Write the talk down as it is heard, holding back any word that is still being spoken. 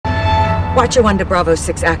Watcher 1 to Bravo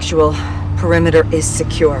 6 actual. Perimeter is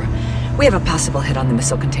secure. We have a possible hit on the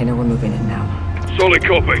missile container. We're moving in now. Solid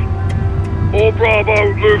copy. All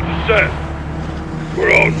Bravo, move to set.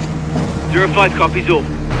 We're on. 05 copies all.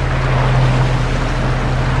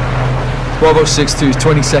 Bravo 6-2 is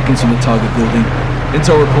 20 seconds from the target building.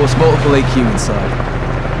 Intel reports multiple AQ inside.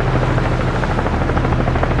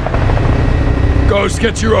 Ghost,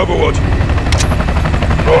 get to your overwatch.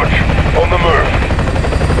 Roger, on the move.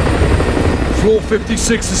 Floor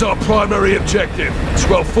 56 is our primary objective. It's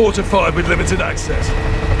well fortified with limited access.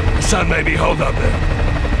 Hassan may be holed up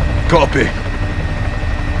there. Copy.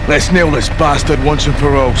 Let's nail this bastard once and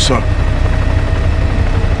for all, sir.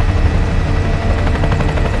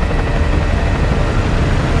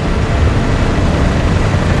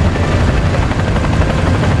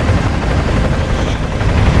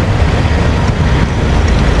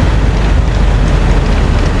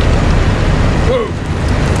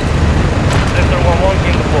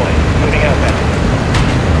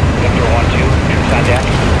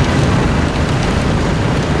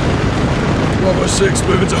 Bravo 6,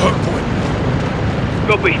 moving to hook point.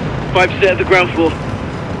 Copy. 5 set at the ground floor.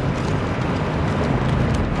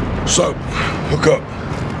 So, hook up.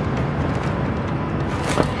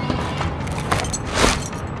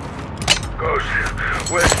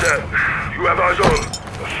 Ghost, where's that? You have eyes on?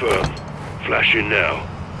 Affirm. Flashing now.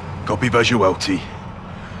 Copy visual, T.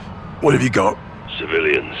 What have you got?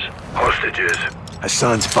 Civilians. Hostages.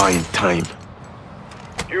 Hassan's buying time.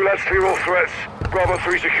 You lads clear all threats. Bravo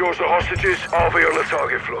 3 secures the hostages. I'll be on the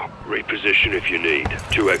target floor. Reposition if you need.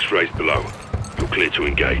 2 X-rays below. You're clear to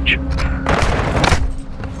engage.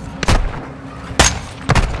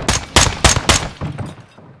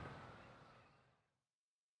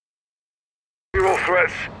 Clear all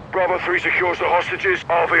threats. Bravo 3 secures the hostages.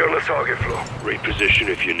 I'll be on the target floor. Reposition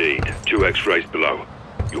if you need. 2 X-rays below.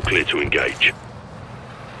 You're clear to engage.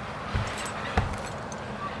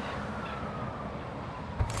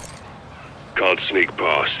 Can't sneak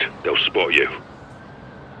past. They'll spot you.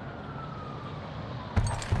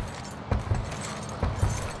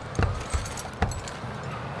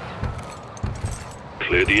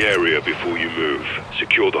 Clear the area before you move.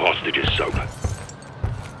 Secure the hostages, Soap.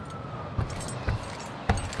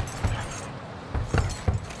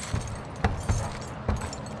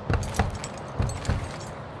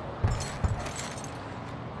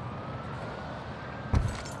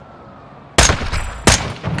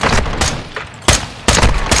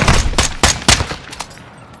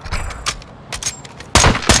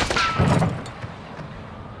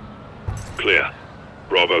 Clear.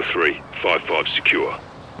 Bravo 3, 5-5 secure.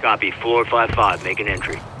 Copy. 455, make an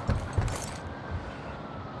entry.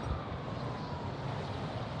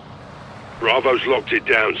 Bravo's locked it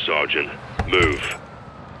down, Sergeant. Move.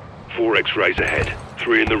 4 X-rays ahead.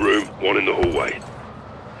 3 in the room, 1 in the hallway.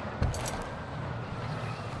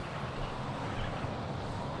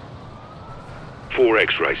 Four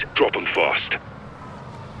X-rays. Drop them fast.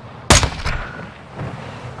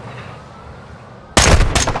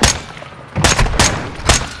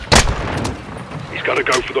 He's gonna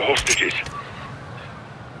go for the hostages.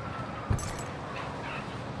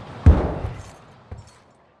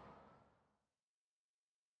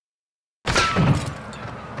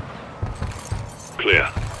 Clear.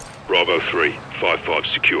 Bravo 3,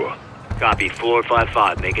 5-5 secure. Copy.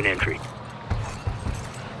 455, make an entry.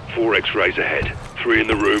 4 X-rays ahead. 3 in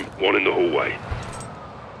the room, 1 in the hallway.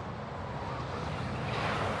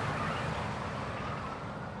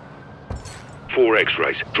 Four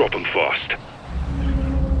X-rays. Drop them fast.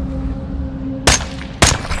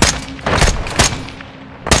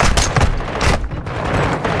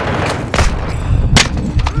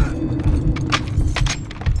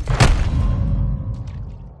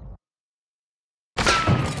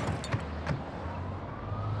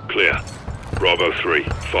 Clear. Bravo 3,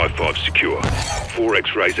 5-5 secure. 4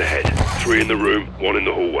 X-rays ahead. 3 in the room, 1 in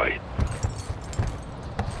the hallway.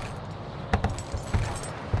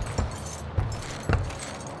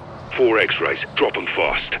 Four X-rays. Drop them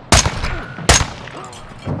fast.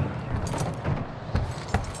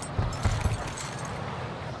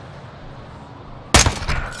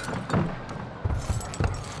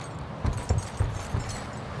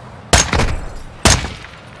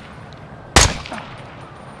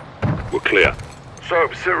 We're clear.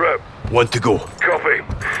 Soap, sit rep. 1 to go. Copy.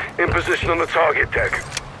 In position on the target deck.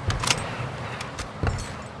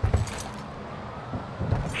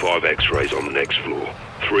 5 X-rays on the next floor.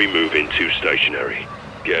 3 move in, 2 stationary.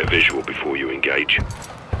 Get a visual before you engage.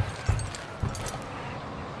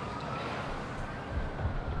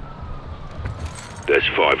 There's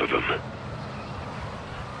 5 of them.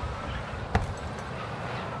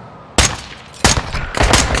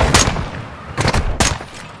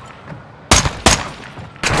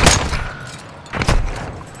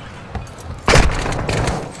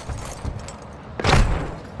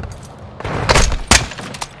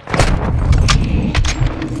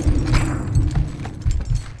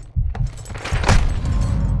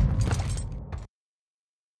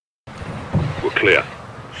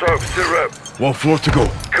 Soap, sit rep. 1 floor to go.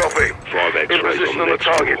 Copy. 5 In X-rays position on on the next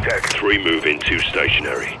target floor. deck. 3 move in, 2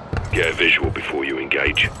 stationary. Get a visual before you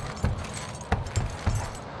engage.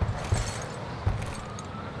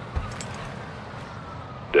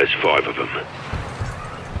 There's 5 of them.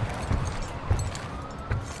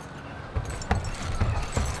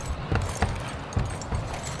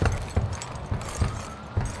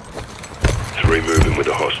 Three moving with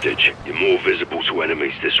a hostage. You're more visible to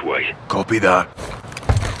enemies this way. Copy that.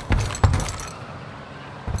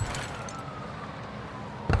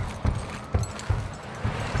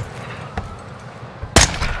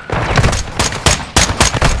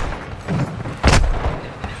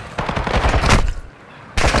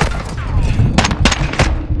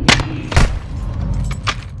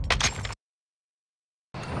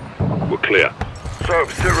 We're clear. Soap,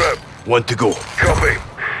 sit rep. 1 to go. Copy.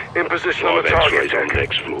 In position on 5 the target X-rays on deck.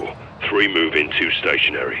 next floor. 3 move in, 2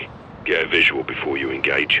 stationary. Get a visual before you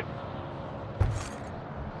engage.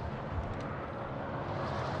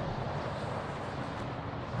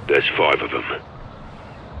 There's 5 of them.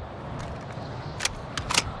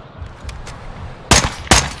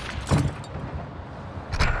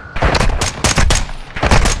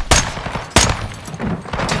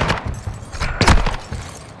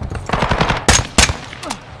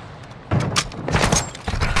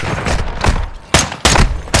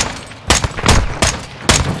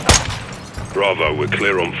 Bravo, we're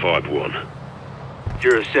clear on 5-1.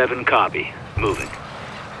 07, copy. Moving.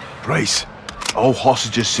 Price. All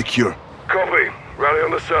hostages secure. Copy. Rally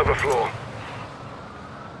on the server floor.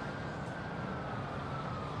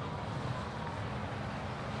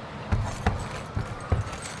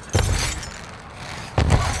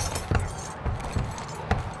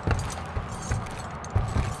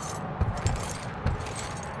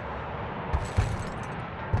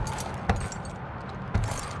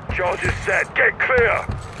 Charges set. Get clear.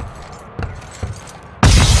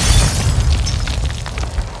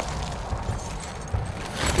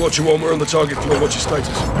 What you want? We're on the target floor. What's your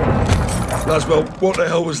status? Laswell, what the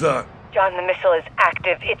hell was that? John, the missile is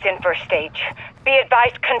active. It's in first stage. Be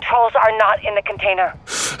advised, controls are not in the container.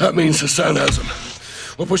 That means Hassan has them.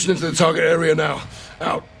 We're pushing into the target area now.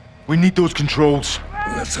 Out. We need those controls.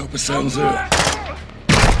 Let's hope Hassan's there.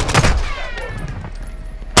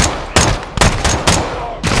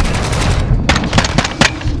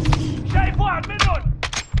 شايف واحد منهم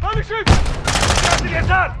هذا شايف جهة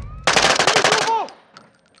اليسار شوفوا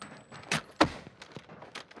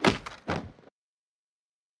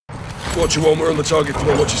What you want? We're on the target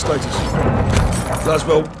floor. What's your status?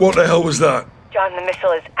 Laswell, what the hell was that? John, the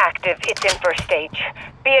missile is active. It's in first stage.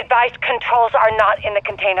 Be advised, controls are not in the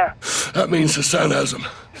container. That means Hassan has them.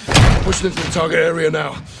 We're pushing into the target area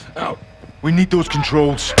now. Out. We need those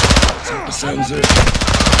controls. Let's hope Hassan's there.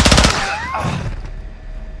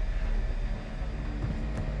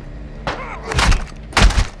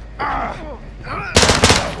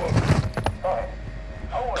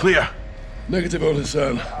 Clear. Negative on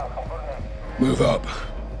Hassan. Move up.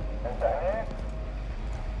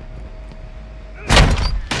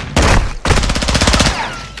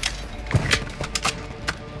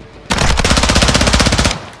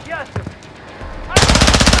 ياسر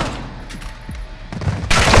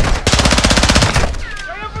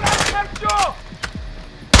شايف العسكر شو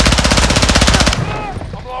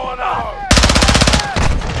الله انا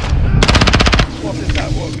What is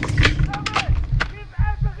that one? كيف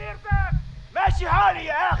عارف غيرتك ماشي حالي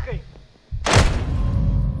يا اخي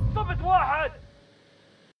صبت واحد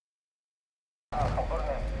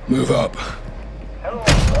Move up.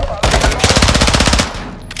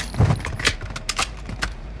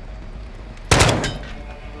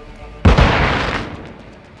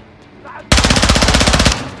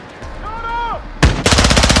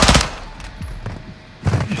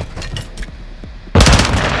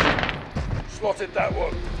 Slotted that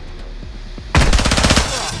one.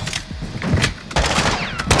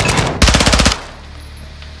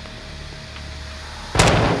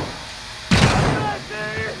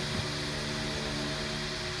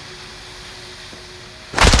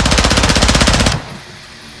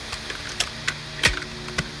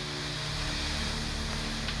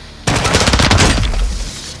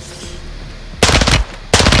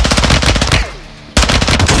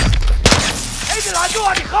 عيد العدو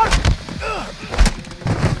هذه خرج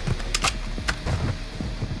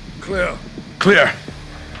Clear. Clear.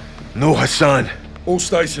 No Hassan. All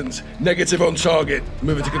stations, negative on target.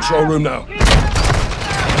 Moving to control room now.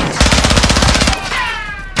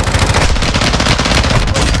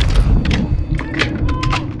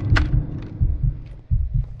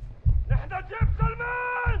 نحن جيب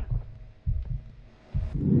سلمان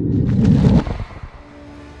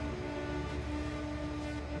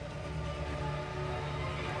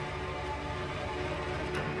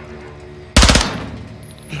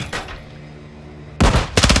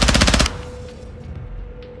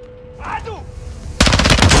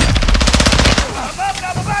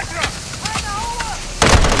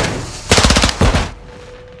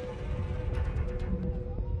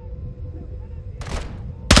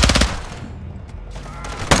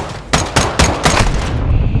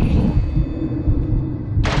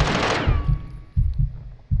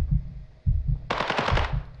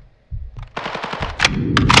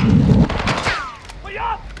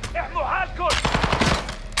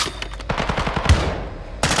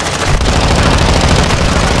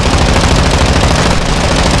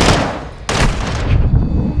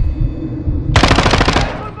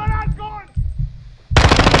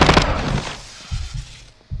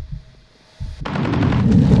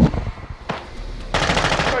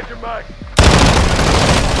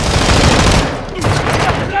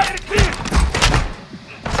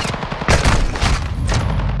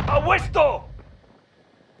حوشته.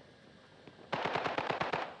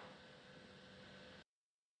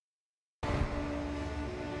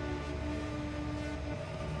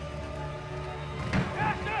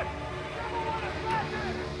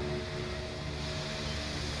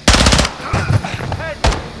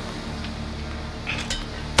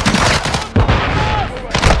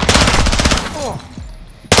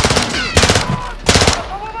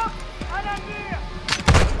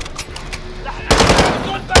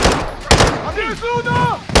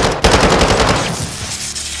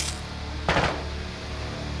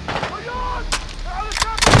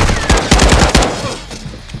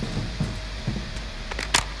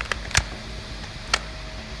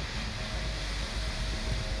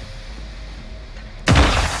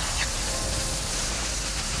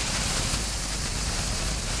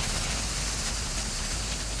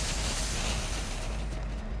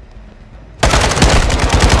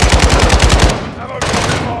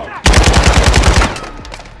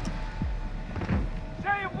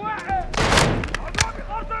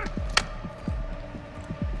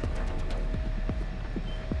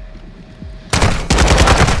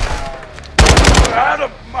 How to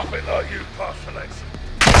muppet like you, Parcelex?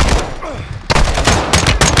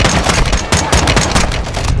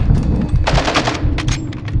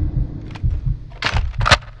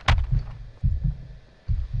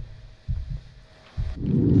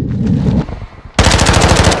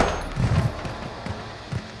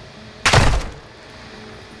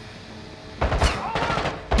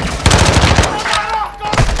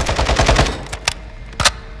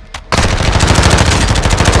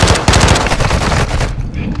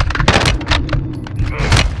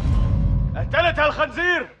 قتلت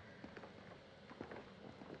هالخنزير.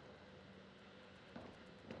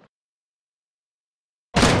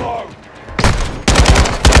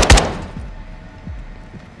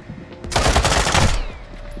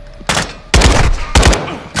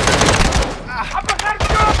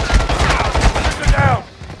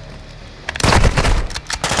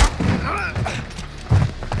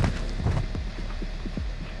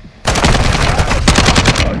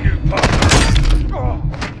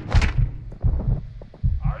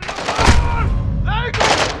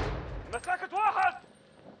 مسكت واحد.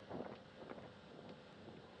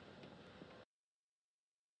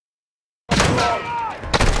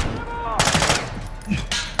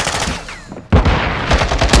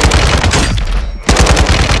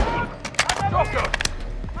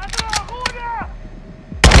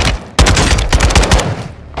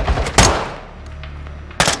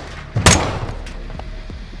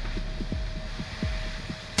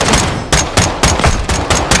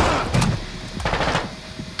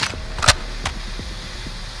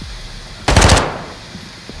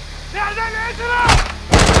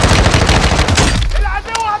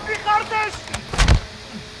 العدو عم بيخرطش.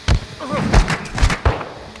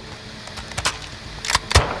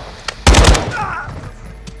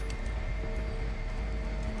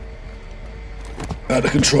 At the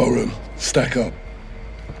control room. Stack up.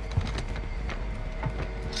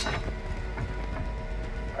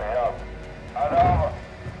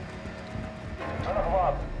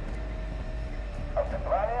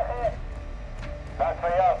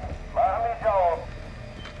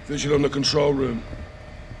 Visual on the control room.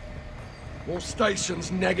 All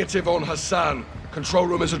stations negative on Hassan. Control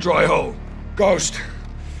room is a dry hole. Ghost,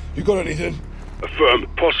 you got anything? Affirm.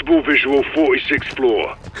 Possible visual 46th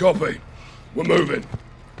floor. Copy. We're moving.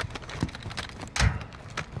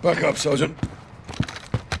 Back up, Sergeant.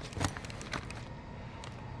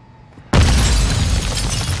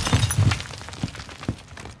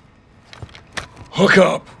 Hook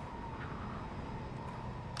up.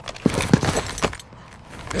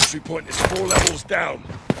 Entry point is 4 levels down.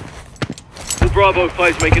 All Bravo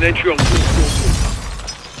 5's making entry on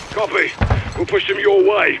floor. Copy. We'll push them your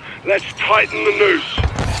way. Let's tighten the noose.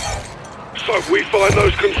 So if we find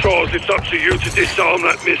those controls, it's up to you to disarm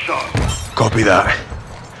that missile. Copy that.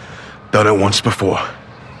 Done it once before.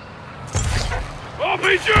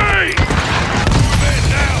 RPG! Men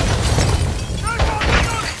now!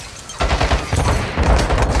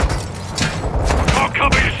 I'll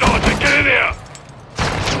cover you, Sergeant. Get in here!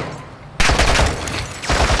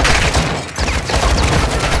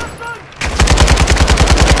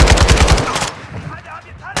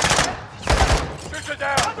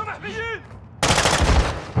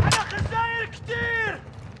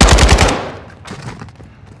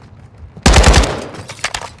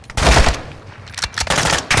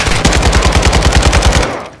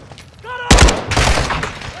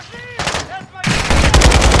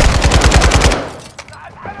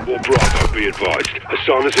 Bravo, be advised.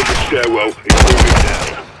 Hassan is in the stairwell. He's moving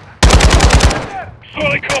down.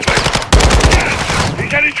 Solid copy. Yes,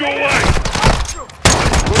 he's headed your way.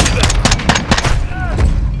 Roger that.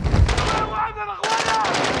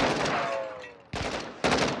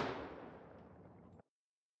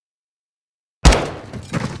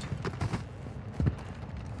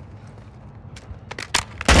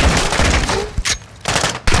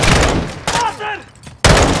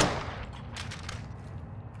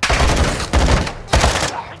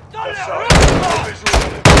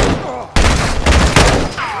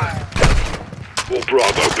 All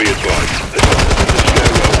Bravo, be advised. The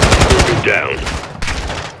moving down.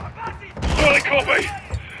 Solid copy.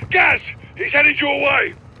 Gaz, he's headed your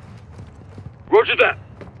way. Roger that.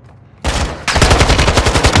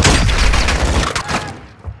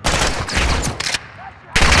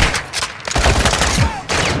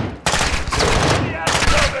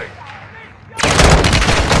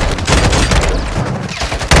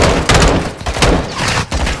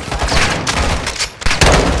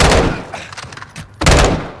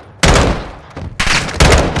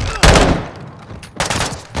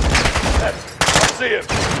 See him.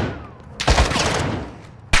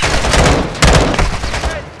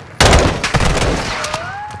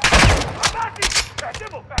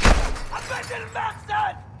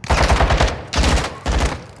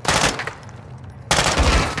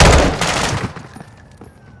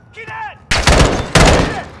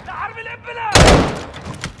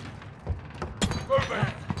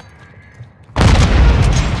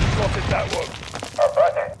 Spotted that one.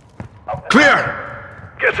 Clear!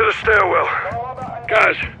 Get to the stairwell.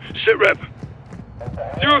 Guys, sit rep.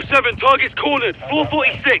 07, target's cornered,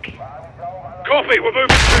 446. Copy, we're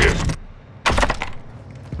moving to you.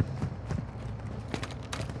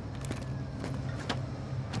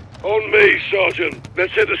 On me, Sergeant.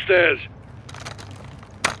 Let's hit the stairs.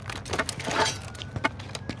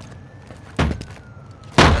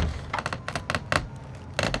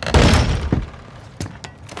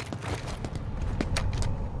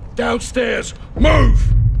 Downstairs! Move!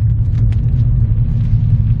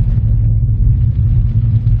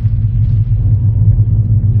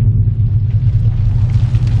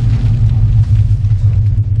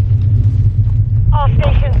 All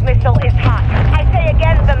stations, missile is hot. I say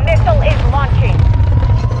again, the missile is launching.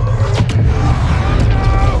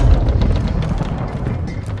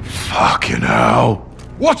 Fucking hell.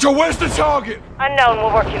 Watcher, where's the target? Unknown,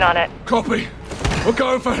 we're working on it. Copy. We're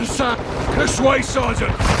going for Hassan. This way,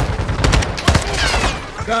 Sergeant.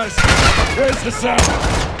 Guys, where's Hassan?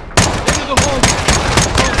 Into the hall.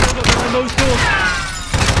 Can't behind those doors.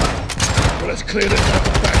 Well, let's clear this out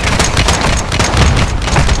the back.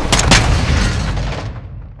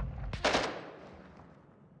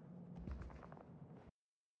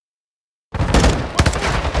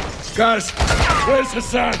 Guys, where's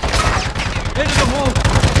Hassan? Into the hall.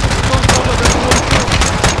 Can't cover behind those doors.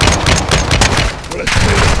 Well, let's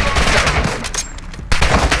clear this out the back.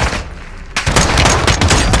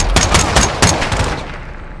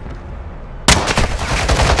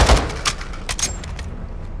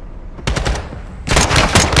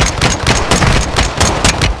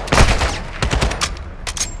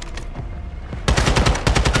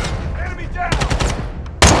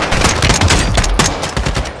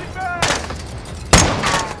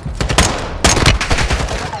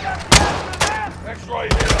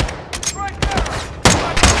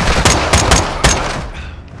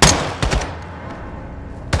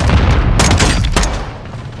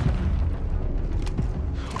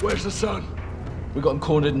 Where's the sun? We got him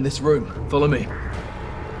cornered in this room. Follow me.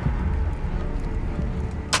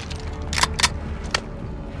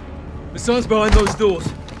 The sun's behind those doors.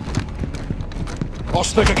 I'll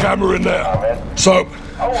stick a camera in there. So,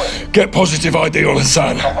 get positive ID on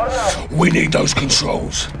Hassan. We need those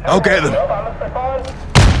controls. I'll get them.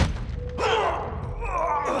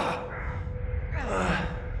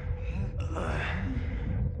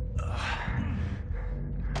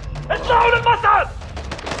 اطلعوا للمصعد!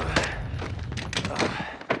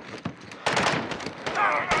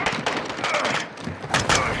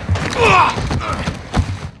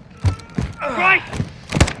 Right!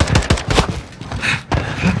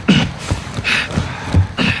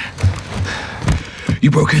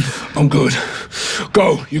 You broken? I'm good.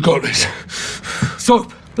 Go, you got this.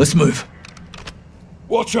 Soap, let's move.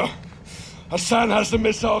 Watcher, Hassan has the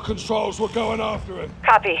missile controls. We're going after him.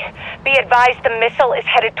 Copy. Be advised the missile is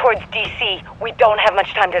headed towards DC. We don't have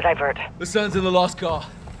much time to divert. The sun's in the last car.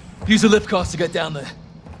 Use the lift cars to get down there.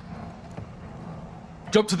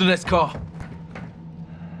 Jump to the next car.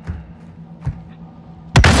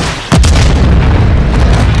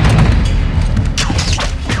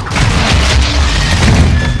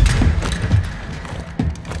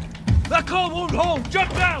 That car won't hole!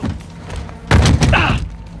 Jump down!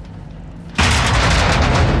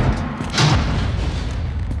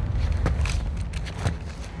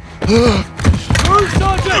 Move,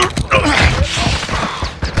 Sergeant!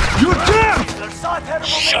 You're down!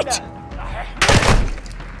 Shut!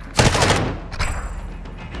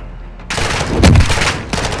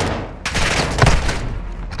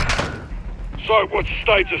 So, what's the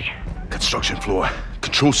status? Construction floor.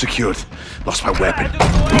 Control secured. Lost my weapon.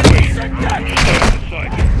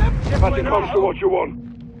 Passing comms to what you want.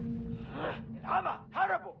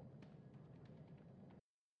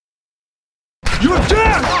 You're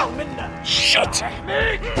down! Shut!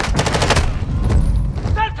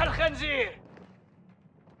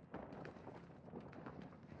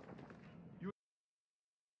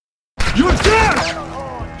 You're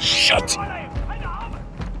down! Shut!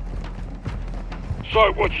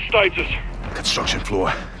 So, what's the status? Construction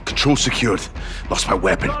floor. Control secured. Lost my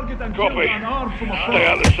weapon. Copy. Stay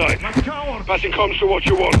out of sight. Passing comms to what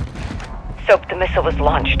you want. Soap, the missile was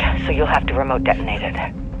launched, so you'll have to remote detonate it.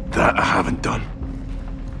 That I haven't done.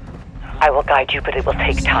 I will guide you, but it will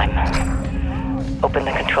take time. Open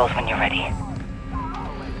the controls when you're ready.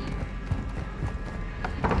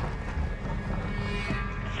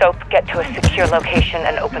 Soap, get to a secure location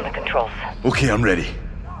and open the controls. Okay, I'm ready.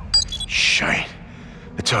 Shite.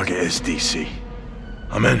 The target is DC.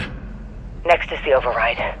 I'm in. Next is the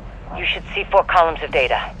override. You should see 4 columns of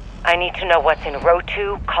data. I need to know what's in row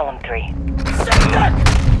 2, column 3.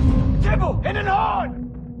 جيبوا هنا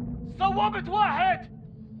هون صوبت واحد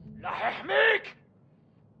راح يحميك.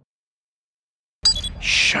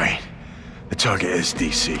 Shite. The target is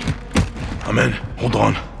DC. I'm in. Hold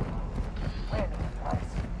on.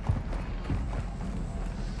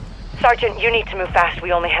 Sergeant, you need to move fast.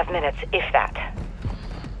 We only have minutes, if that.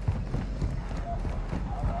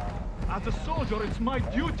 As a soldier, it's my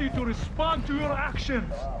duty to respond to your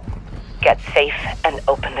actions. Get safe and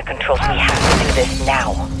open the controls. We have to do this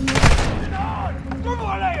now. ضربوا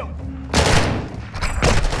عليهم.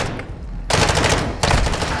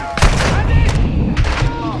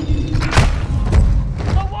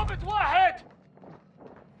 صوبت واحد.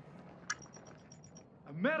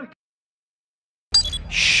 America.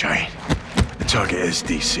 Shite. The target is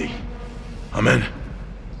DC. I'm in.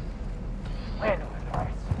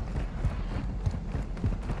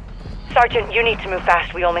 Sergeant, you need to move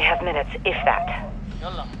fast. We only have minutes, if that.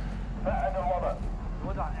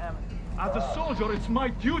 As a soldier, it's my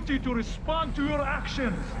duty to respond to your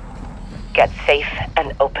actions. Get safe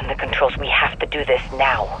and open the controls. We have to do this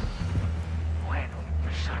now.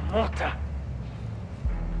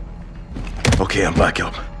 Okay, I'm back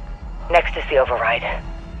up. Next is the override.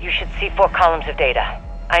 You should see 4 columns of data.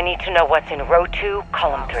 I need to know what's in row 2,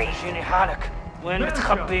 column 3. شيني حالك وين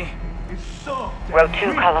بتخبي؟ Row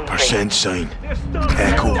 2, column 3. Percent sign.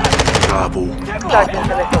 Echo. Bravo. Sergeant,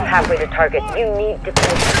 the missile's halfway to target. You need to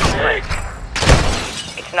finish it.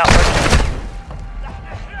 It's not working.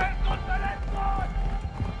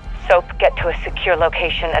 Soap, get to a secure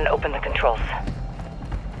location and open the controls.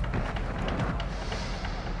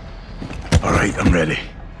 Alright, I'm ready.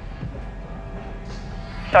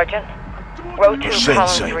 Sergeant, row 2, Percent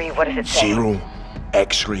column sign. 3, what does it say? 0.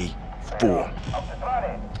 X-ray 4.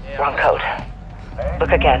 Wrong code.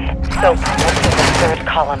 Look again. Soap, what's in the 3rd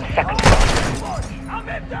column, 2nd row?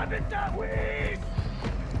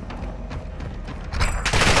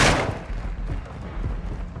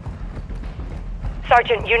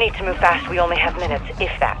 Sergeant, you need to move fast. We only have minutes,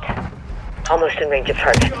 if that. Almost in range of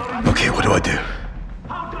target. Okay, what do I do?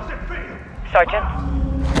 Sergeant,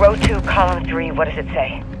 row 2, column 3, what does it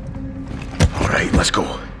say? Alright, let's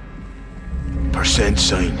go. Percent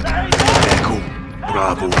sign. Echo.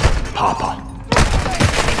 Bravo. Papa.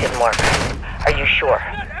 It didn't work. Are you sure?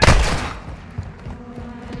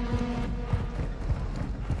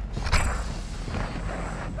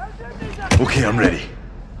 Okay, I'm ready.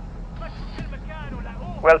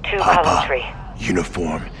 Row 2, column 3. Papa.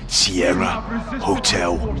 Uniform. Sierra.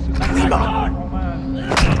 Hotel. Lima.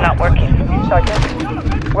 It's not working. Sergeant,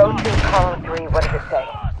 row 2, column 3, what does it say?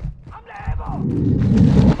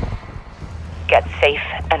 Get safe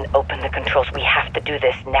and open the controls. We have to do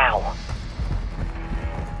this now.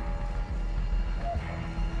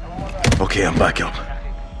 Okay, I'm back up.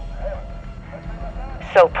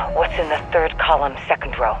 Soap, what's in the 3rd column,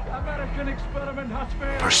 2nd row? American experiment has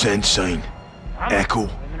failed. Percent sign. Echo.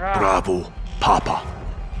 Bravo. Papa.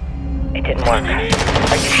 It didn't work.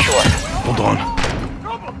 Are you sure? Hold on.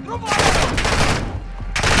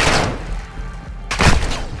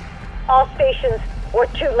 All stations, we're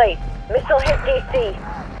too late. Missile hit DC.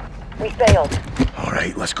 We failed.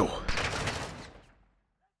 Alright, let's go.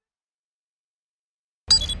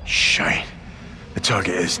 Shite. The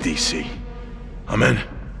target is DC. I'm in.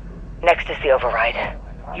 Next is the override.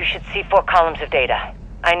 You should see 4 columns of data.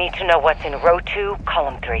 I need to know what's in row 2,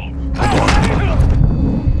 column 3.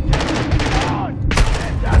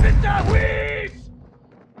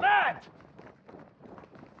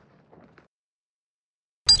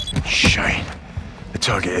 Shite. The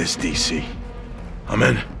target is DC. I'm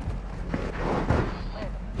in.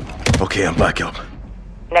 Okay, I'm back up.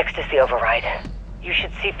 Next is the override. You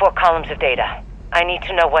should see 4 columns of data. I need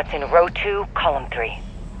to know what's in row 2, column 3.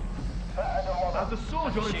 As a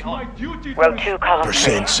soldier, it's my duty Row 2, column 3.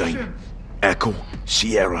 Percent sign. Echo,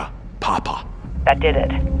 Sierra, Papa. That did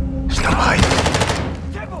it. Stand by.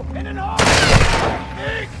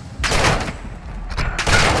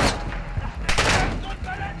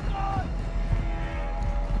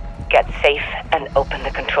 Get safe and open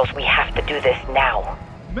the controls. We have to do this now.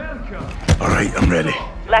 Alright, I'm ready.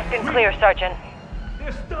 Left and clear, Sergeant.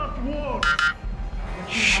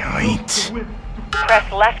 Shite.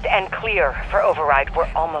 Press left and clear for override.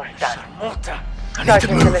 We're almost done. I need to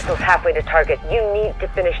Sergeant, the move. missile's halfway to target. You need to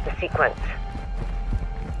finish the sequence.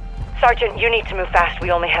 Sergeant, you need to move fast.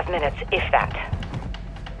 We only have minutes, if that.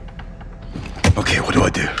 Okay, what do I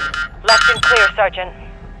do? Left and clear, Sergeant.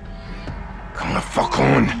 Come the fuck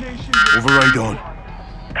on. Override on.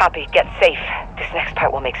 Copy. Get safe. This next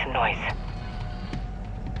part will make some noise.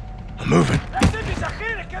 I'm moving.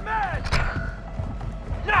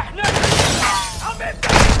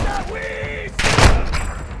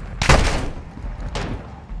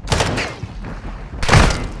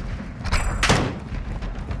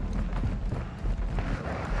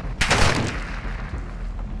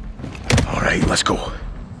 Alright, let's go.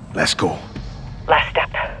 Let's go. Last step.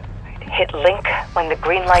 Hit link when the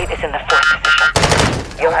green light is in the 4th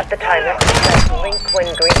position. You'll have to time it. Press link when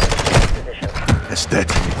green is in position. It's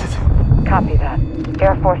detonated. Copy that.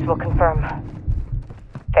 Air Force will confirm.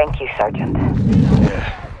 Thank you, Sergeant.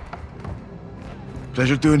 Yeah.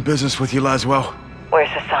 Pleasure doing business with you, Laswell. Where's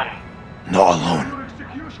the son? Not alone.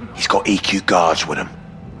 He's got AQ guards with him.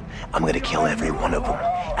 I'm gonna kill every one of them,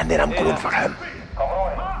 and then I'm going for him.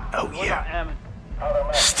 Oh yeah.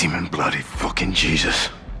 Steaming bloody fucking Jesus.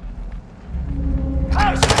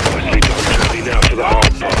 Nicely done, Charlie. Now for the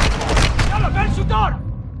hard part. يلا بلشوا دور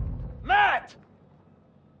مات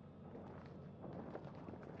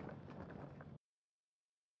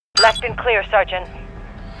Left and clear, Sergeant.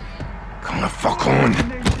 Come the fuck on.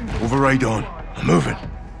 Override on. I'm moving.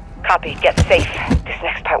 Copy. Get safe. This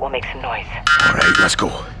next part will make some noise. Alright, let's go.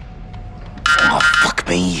 Oh, fuck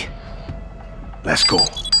me. Let's go.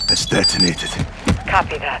 It's detonated.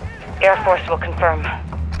 Copy that. Air Force will confirm.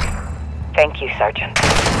 Thank you, Sergeant.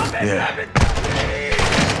 Yeah.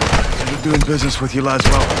 Pleasure doing business with you,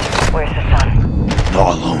 Laswell. Where's the son?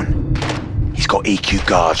 Not alone. He's got AQ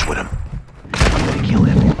guards with him. I'm gonna kill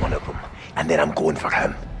every one of them, and then I'm going for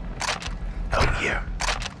him. Out here.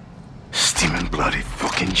 Steaming bloody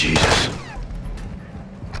fucking Jesus.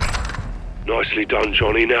 Nicely done,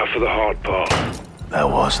 Johnny. Now for the hard part. That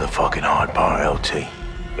was the fucking hard part, LT.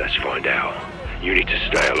 Let's find out. You need to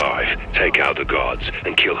stay alive, take out the guards,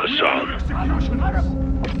 and kill Hassan.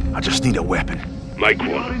 I just need a weapon. Make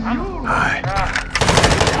one. Aye.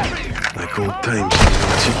 Like old times,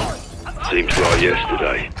 LT. Seems like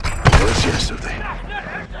yesterday. It was yesterday.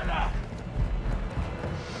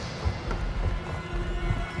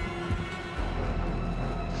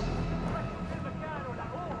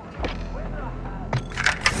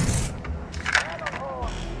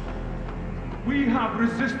 We have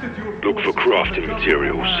resisted your Look for crafting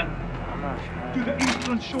materials.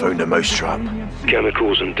 Found a mousetrap.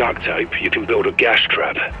 Chemicals and duct tape. You can build a gas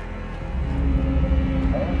trap.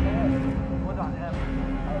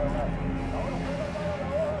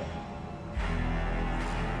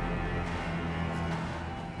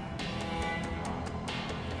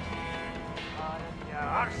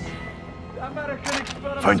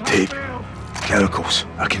 Found tape. Chemicals.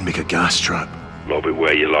 I can make a gas trap. Lob it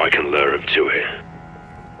where you like and lure him to it.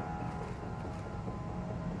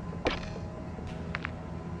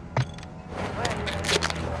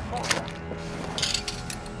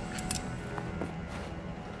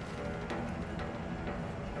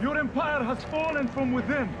 Your empire has fallen from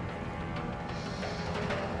within.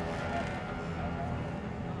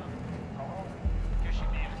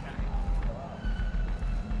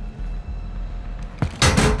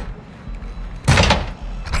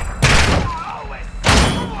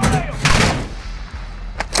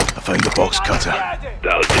 I found the box cutter.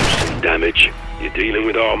 That'll do some damage. You're dealing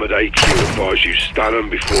with armored AQ. Advise you stun them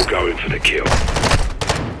before going for the kill.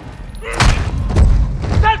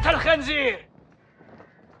 قتلت الخنزير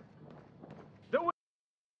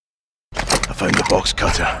found the box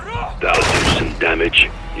cutter. That'll do some damage.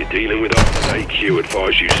 You're dealing with us. AQ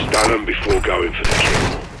advise you stun them before going for the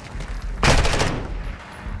kill.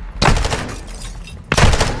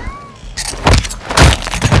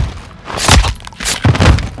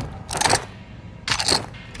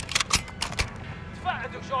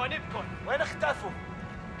 تفقدوا جوانبكم وين اختفوا؟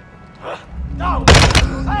 تعالوا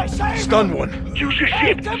هاي شايفهم Stun one. Use your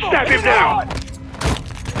shit! Stab him now!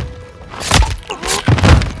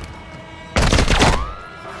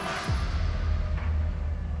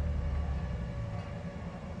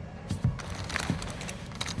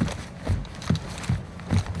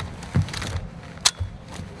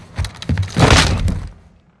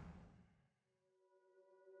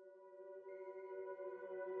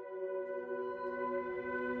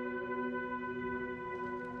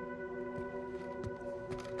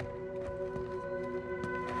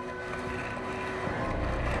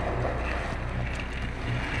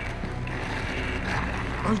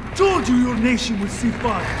 I told you your nation would see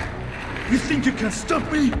fire. You think you can stop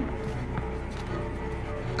me?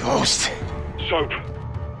 Ghost, Soap!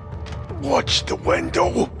 watch the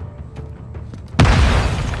window.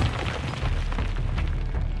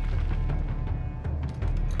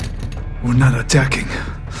 We're not attacking.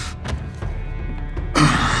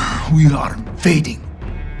 We are invading.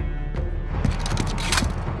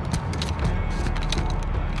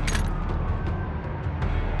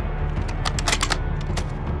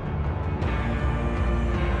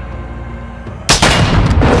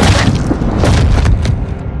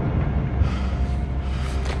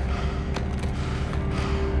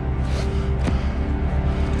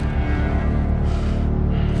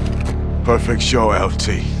 Perfect show,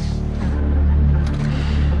 LT.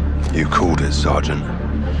 You called it, Sergeant.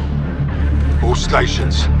 All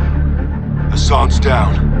stations. Hassan's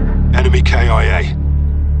down. Enemy KIA.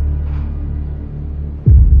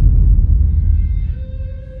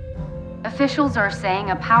 Officials are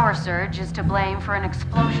saying a power surge is to blame for an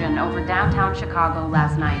explosion over downtown Chicago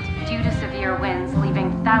last night, due to severe winds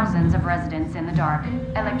leaving thousands of residents in the dark.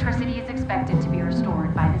 Electricity is expected to be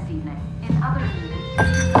restored by this evening. In other news...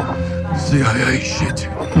 CIA shit.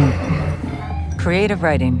 Creative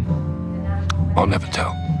writing. I'll never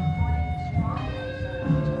tell.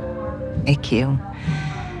 AQ.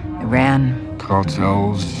 Iran.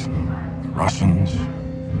 Cartels. Russians.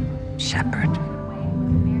 Shepard.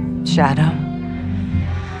 Shadow.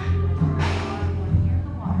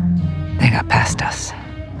 They got past us.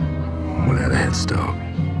 We had a head start.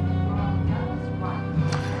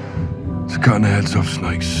 It's cutting the heads off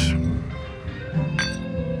snakes.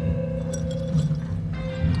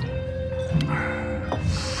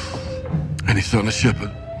 Any sign of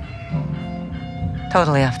Shepard?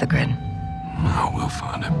 Totally off the grid. Oh, we'll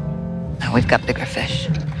find him. We've got bigger fish.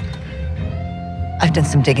 I've done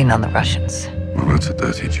some digging on the Russians. Well, that's a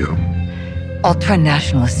dirty job.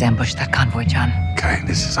 Ultra-nationalists ambushed that convoy, John. Okay,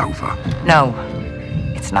 this is over. No,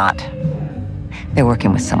 it's not. They're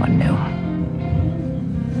working with someone new.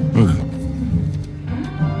 Really?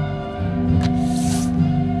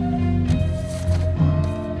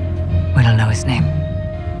 We don't know his name.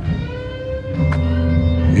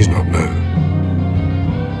 He's not new.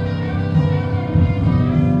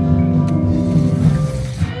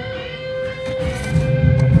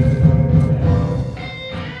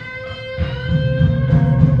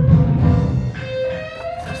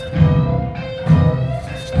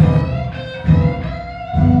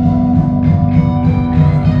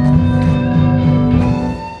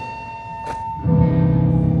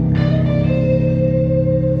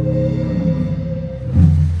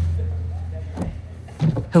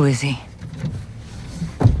 Who is he?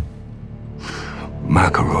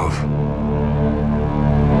 Makarov.